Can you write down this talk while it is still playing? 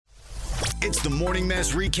It's the Morning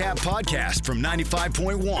Mess Recap Podcast from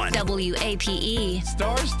 95.1 WAPE.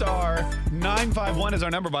 Star 951 is our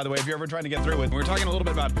number, by the way, if you're ever trying to get through it. We're talking a little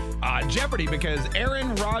bit about Jeopardy because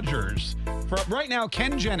Aaron Rodgers, right now,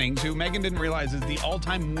 Ken Jennings, who Megan didn't realize is the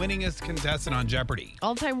all-time winningest contestant on Jeopardy.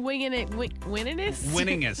 All-time winningest?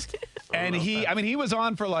 Winningest. And he was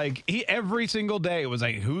on for every single day. It was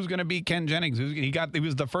like, who's going to beat Ken Jennings? He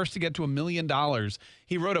was the first to get to $1 million.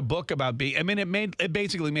 He wrote a book about it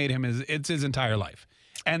basically made him his entire life.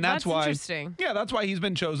 And that's why, interesting. Yeah, that's why he's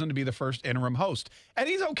been chosen to be the first interim host. And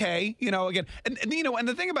he's okay, again. And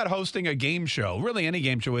the thing about hosting a game show, really any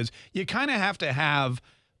game show, is you kind of have to have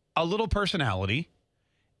a little personality.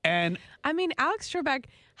 And Alex Trebek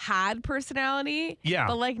had personality, yeah,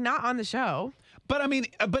 but not on the show.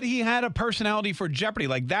 But he had a personality for Jeopardy.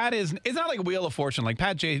 It's not like a Wheel of Fortune. Like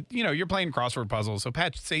Pat J, you're playing crossword puzzles. So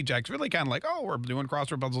Pat Sajak's really kind of like, oh, we're doing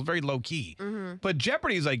crossword puzzles, very low key. Mm-hmm. But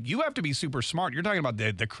Jeopardy is like, you have to be super smart. You're talking about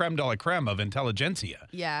the creme de la creme of intelligentsia.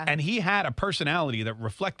 Yeah. And he had a personality that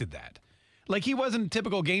reflected that. Like, he wasn't a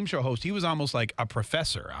typical game show host. He was almost like a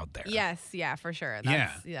professor out there. Yes, yeah, for sure.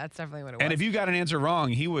 That's definitely what it was. And if you got an answer wrong,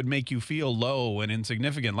 he would make you feel low and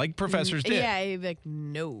insignificant, like professors did. Yeah, he'd be like,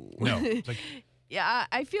 no. It's like, yeah,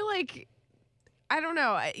 I feel like, I don't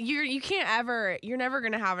know. You're never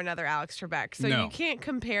going to have another Alex Trebek. So No. you can't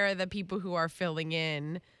compare the people who are filling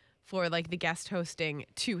in for the guest hosting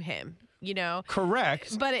to him,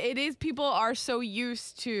 Correct. But it is, people are so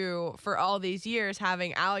used to, for all these years,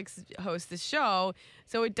 having Alex host the show.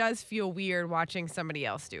 So it does feel weird watching somebody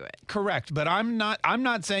else do it. Correct. But I'm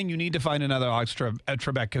not saying you need to find another Alex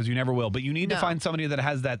Trebek, because you never will. But you need to find somebody that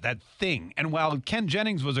has that thing. And while Ken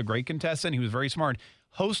Jennings was a great contestant, he was very smart,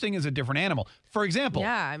 hosting is a different animal. For example,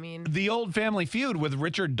 the old Family Feud with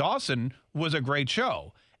Richard Dawson was a great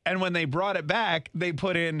show. And when they brought it back, they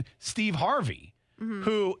put in Steve Harvey,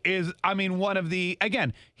 who is, one of the,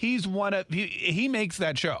 again, he makes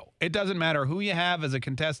that show. It doesn't matter who you have as a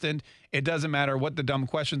contestant. It doesn't matter what the dumb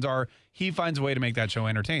questions are. He finds a way to make that show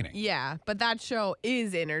entertaining. Yeah, but that show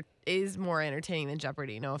is more entertaining than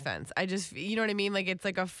Jeopardy, no offense. I just, you know what I mean? It's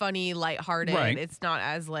like a funny, lighthearted. Right. It's not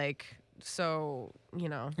as so,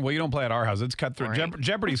 Well, you don't play at our house. It's cutthroat.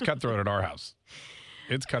 Jeopardy's cutthroat at our house.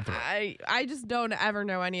 It's cutthroat. I just don't ever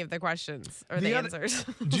know any of the questions or the answers.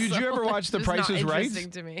 Did you ever watch The Price is Right?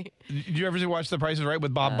 Interesting to me. Did you ever watch The Price is Right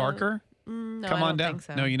with Bob Barker? No, Come I on don't down. think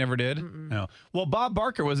so. No, you never did? Mm-mm. No. Well, Bob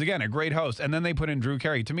Barker was, again, a great host. And then they put in Drew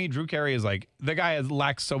Carey. To me, Drew Carey is the guy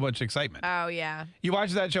lacks so much excitement. Oh, yeah. You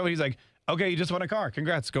watch that show and he's like, okay, you just won a car.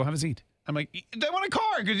 Congrats. Go have a seat. I'm like, they want a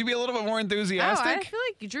car. Could you be a little bit more enthusiastic? I feel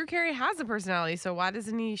like Drew Carey has a personality, so why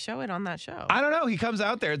doesn't he show it on that show? I don't know. He comes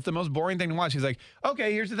out there. It's the most boring thing to watch. He's like,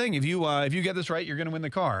 okay, here's the thing. If you get this right, you're going to win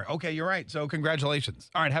the car. Okay, you're right. So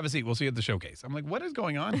congratulations. All right, have a seat. We'll see you at the showcase. I'm like, what is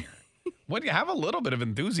going on here? Have a little bit of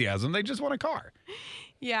enthusiasm. They just want a car.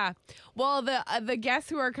 Yeah. Well, the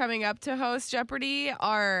guests who are coming up to host Jeopardy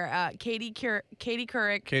are Katie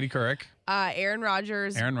Couric. Aaron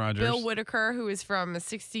Rodgers. Bill Whitaker, who is from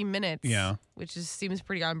 60 Minutes. Yeah. Which seems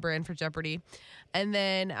pretty on brand for Jeopardy. And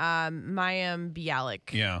then Mayim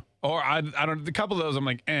Bialik. Yeah. Or I don't. A couple of those, I'm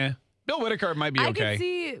like, eh. Bill Whitaker might be okay. I could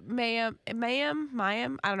see Mayim.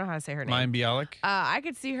 I don't know how to say her name. Mayim Bialik. I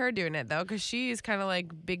could see her doing it though, because she's kind of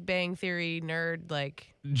like Big Bang Theory nerd,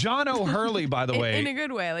 John O'Hurley, by the way. In a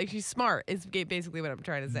good way. She's smart, is basically what I'm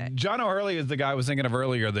trying to say. John O'Hurley is the guy I was thinking of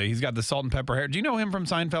earlier. He's got the salt and pepper hair. Do you know him from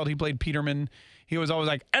Seinfeld? He played Peterman. He was always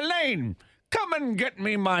like, Elaine, come and get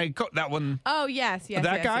me my coat. That one. Oh, yes.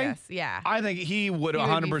 That guy? Yes, yeah. I think he would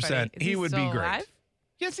 100%. He would be great. Alive?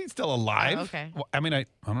 Yes, he's still alive. Oh, okay. Well, I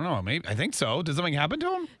don't know. Maybe I think so. Did something happen to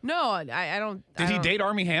him? No, I don't. Did he date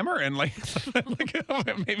Armie Hammer and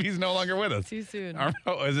maybe he's no longer with us? Too soon.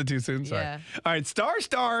 Oh, is it too soon? Sorry. Yeah. All right,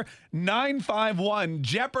 star 951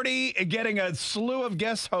 Jeopardy getting a slew of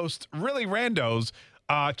guest hosts, really randos.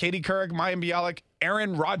 Katie Couric, Mayim Bialik,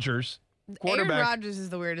 Aaron Rodgers. Quarterback. Aaron Rodgers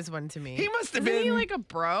is the weirdest one to me. He must have Isn't been. he like a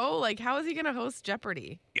bro? How is he going to host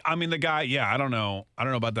Jeopardy? The guy. Yeah, I don't know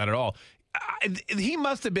about that at all. He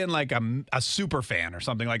must have been like a super fan or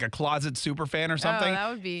something, like a closet super fan or something. Oh, that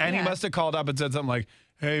would be. And he must have called up and said something like,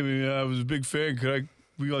 "Hey, man, I was a big fan. Could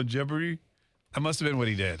we on Jeopardy?" That must have been what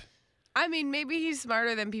he did. Maybe he's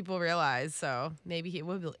smarter than people realize, so maybe it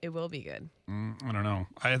will be good. I don't know.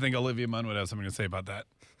 I think Olivia Munn would have something to say about that.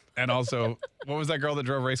 And also, what was that girl that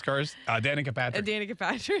drove race cars? Danica Patrick. Danica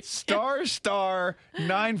Patrick. Star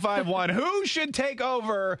 951. Who should take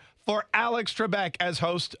over for Alex Trebek as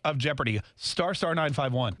host of Jeopardy? Star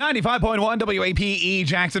 951. 95.1 WAPE,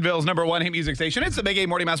 Jacksonville's #1 hit music station. It's the Big A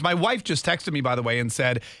Morning Mouse. My wife just texted me, by the way, and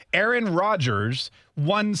said, Aaron Rodgers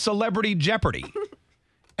won Celebrity Jeopardy.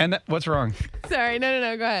 And what's wrong? Sorry,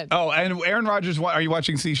 no, go ahead. Oh, and Aaron Rodgers, are you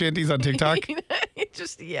watching sea shanties on TikTok? I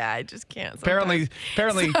just can't. Apparently.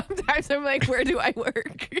 Sometimes I'm like, where do I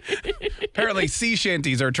work? Apparently, sea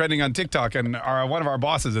shanties are trending on TikTok, and one of our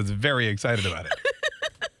bosses is very excited about it.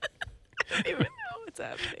 I don't even know what's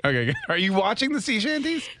happening. Okay, good. Are you watching the sea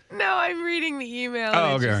shanties? No, I'm reading the email.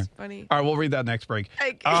 Oh, it's okay. just funny. All right, we'll read that next break.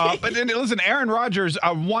 But then, listen, Aaron Rodgers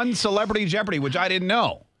won Celebrity Jeopardy, which I didn't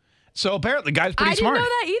know. So apparently, the guy's pretty smart. I didn't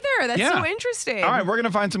know that either. That's so interesting. All right, we're going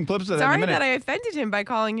to find some clips of that in a minute. Sorry that I offended him by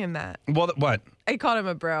calling him that. Well, what? I called him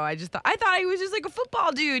a bro. I thought he was just like a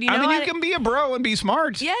football dude. You know? I mean, you can be a bro and be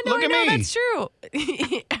smart. Yeah, no, Look I at know, me. that's true.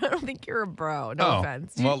 I don't think you're a bro. No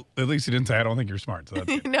offense. Well, at least you didn't say I don't think you're smart. So that's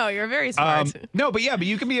good. No, you're very smart. But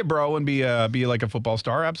you can be a bro and be like a football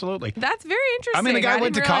star. Absolutely. That's very interesting. I mean, the guy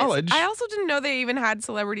went to college. I also didn't know they even had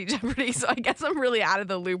Celebrity Jeopardy, so I guess I'm really out of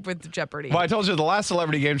the loop with Jeopardy. Well, I told you the last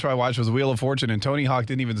celebrity game show I watched was Wheel of Fortune, and Tony Hawk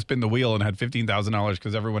didn't even spin the wheel and had $15,000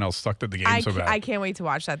 because everyone else sucked at the game so bad. I can't wait to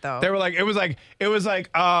watch that though. They were like, it was like,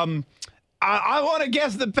 I want to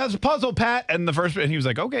guess the puzzle, Pat. And the first, and he was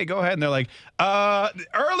like, okay, go ahead. And they're like,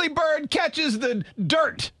 early bird catches the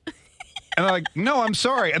dirt. And they're like, no, I'm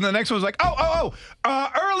sorry. And the next one was like,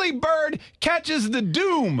 early bird catches the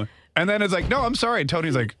doom. And then it's like, no, I'm sorry. And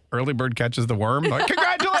Tony's like, early bird catches the worm. Like,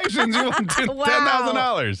 congratulations, you won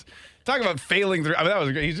 $10,000. Talk about failing through. I mean, that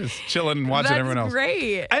was great. He's just chilling and watching everyone else. That's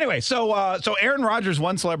great. Anyway, so Aaron Rodgers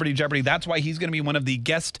won Celebrity Jeopardy. That's why he's going to be one of the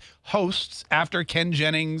guest hosts after Ken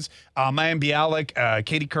Jennings, Mayim Bialik,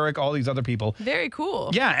 Katie Couric, all these other people. Very cool.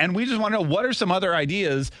 Yeah, and we just want to know what are some other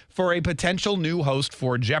ideas for a potential new host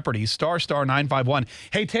for Jeopardy. Star 951.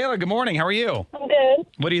 Hey, Taylor, good morning. How are you? I'm good.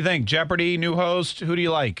 What do you think? Jeopardy, new host, who do you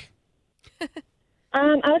like?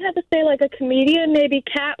 I would have to say like a comedian, maybe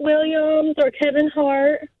Cat Williams or Kevin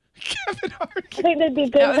Hart. Kevin Hart. I think they'd be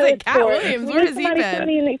good. I was like, Cat Williams, where has he been?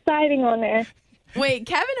 Funny and exciting on there. Wait,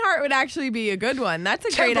 Kevin Hart would actually be a good one. That's a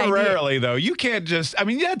great idea. Temporarily, though. You can't just, I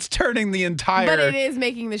mean, that's turning the entire. But it is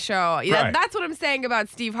making the show. Yeah, Right. that's what I'm saying about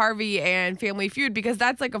Steve Harvey and Family Feud, because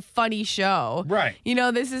that's like a funny show. Right. You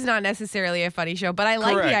know, this is not necessarily a funny show, but I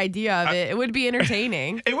like Correct. the idea of it. It would be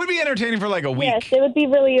entertaining. It would be entertaining for like a week. Yes, it would be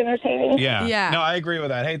really entertaining. Yeah. Yeah. No, I agree with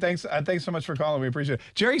that. Hey, thanks so much for calling. We appreciate it.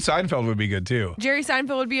 Jerry Seinfeld would be good, too. Jerry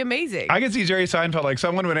Seinfeld would be amazing. I could see Jerry Seinfeld, like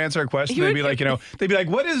someone would answer a question. They'd be like,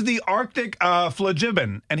 what is the Arctic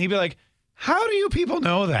flagibin? And he'd be like, how do you people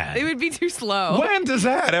know that? It would be too slow. When does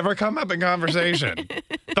that ever come up in conversation?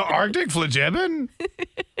 The Arctic flagibin?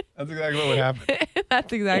 That's exactly what would happen.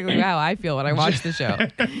 That's exactly how I feel when I watch the show.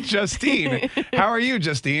 Justine, how are you,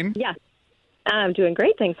 Justine? Yes. I'm doing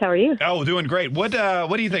great, thanks. How are you? Oh, doing great. What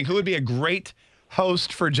do you think? Who would be a great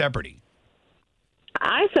host for Jeopardy?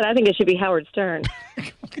 I think it should be Howard Stern.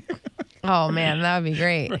 Oh, man, that would be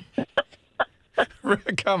great.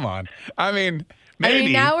 Come on. I mean, maybe. I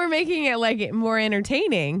mean, now we're making it like more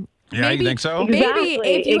entertaining. Yeah, maybe, you think so? Maybe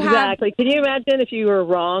if you exactly. Can you imagine if you were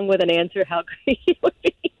wrong with an answer, how great it would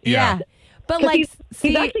be? Yeah. But like,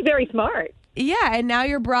 he's actually very smart. Yeah, and now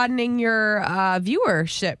you're broadening your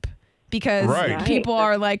viewership because people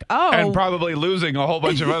are like, oh. And probably losing a whole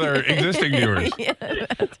bunch of other existing viewers. Yeah,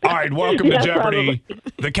 all right, welcome to Jeopardy. Probably.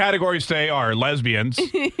 The categories today are lesbians,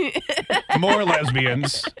 more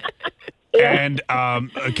lesbians, and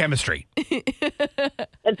chemistry.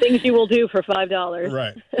 And things you will do for $5.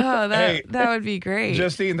 Right. Oh, that would be great.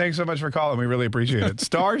 Justine, thanks so much for calling. We really appreciate it.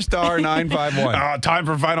 Star 951. Time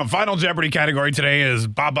for final Jeopardy category today is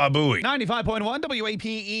Baba Booey. 95.1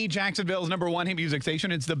 WAPE, Jacksonville's #1 hit music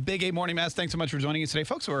station. It's the Big A Morning Mess. Thanks so much for joining us today.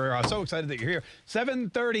 Folks, we're so excited that you're here.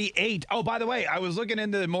 7:38. Oh, by the way, I was looking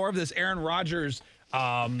into more of this Aaron Rodgers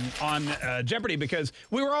on Jeopardy because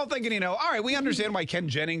we were all thinking, all right, we understand why Ken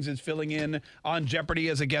Jennings is filling in on Jeopardy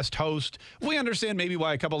as a guest host. We understand maybe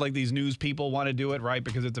why a couple like these news people want to do it, right?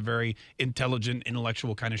 Because it's a very intelligent,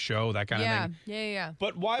 intellectual kind of show, that kind of thing. Yeah.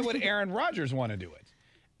 But why would Aaron Rodgers want to do it?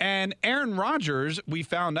 And Aaron Rodgers, we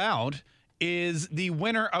found out, is the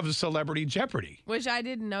winner of Celebrity Jeopardy. Which I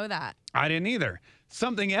didn't know that. I didn't either.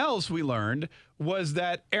 Something else we learned was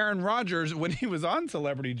that Aaron Rodgers, when he was on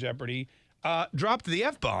Celebrity Jeopardy, dropped the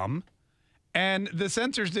F-bomb, and the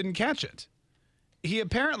censors didn't catch it. He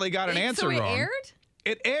apparently got an answer wrong. So it aired?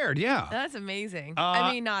 It aired, yeah. That's amazing.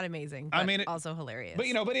 I mean, not amazing, but also hilarious. But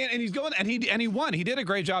and he's going, and he won. He did a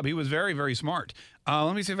great job. He was very, very smart.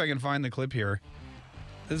 Let me see if I can find the clip here.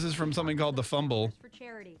 This is from something called The Fumble. For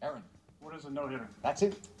charity. Aaron, what is a no-hitter? That's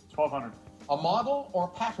it. 1,200. A model or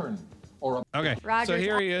pattern or a... Okay, Rogers, so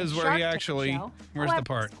here he is where he actually... Where's the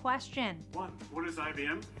part? Question. What is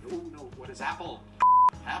IBM? Oh, no. What is Apple?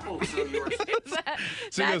 Apple, so yours.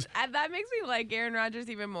 That makes me like Aaron Rodgers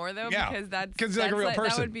even more, though, because he's like a real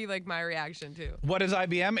person. That would be like my reaction, too. What is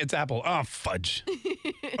IBM? It's Apple. Oh, fudge.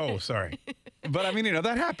 Oh, sorry. But, I mean,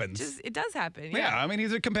 that happens. It does happen, yeah. I mean,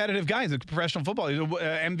 he's a competitive guy. He's a professional footballer. He's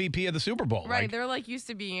an MVP of the Super Bowl. Right. They're like used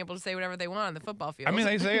to being able to say whatever they want on the football field. I mean,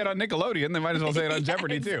 they say it on Nickelodeon. They might as well say it on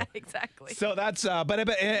Jeopardy, too. Exactly. So that's,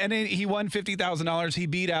 and he won $50,000. He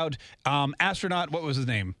beat out astronaut, what was his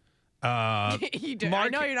name? He did. I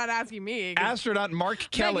know you're not asking me. Astronaut Mark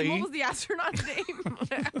Kelly. Megan, what was the astronaut's name?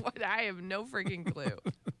 I have no freaking clue.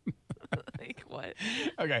 Like what?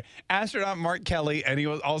 Okay, astronaut Mark Kelly, and he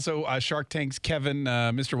was also Shark Tank's Kevin,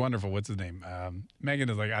 Mr. Wonderful. What's his name? Megan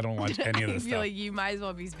is like, I don't watch any of this I feel like you might as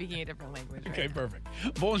well be speaking a different language. Okay, right perfect.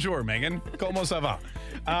 Bonjour, Megan. Como ça va?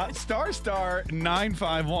 Star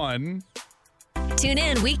 951. Tune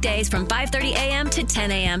in weekdays from 5:30 a.m. to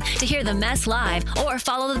 10 a.m. to hear the mess live or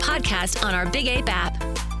follow the podcast on our Big Ape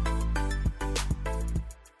app.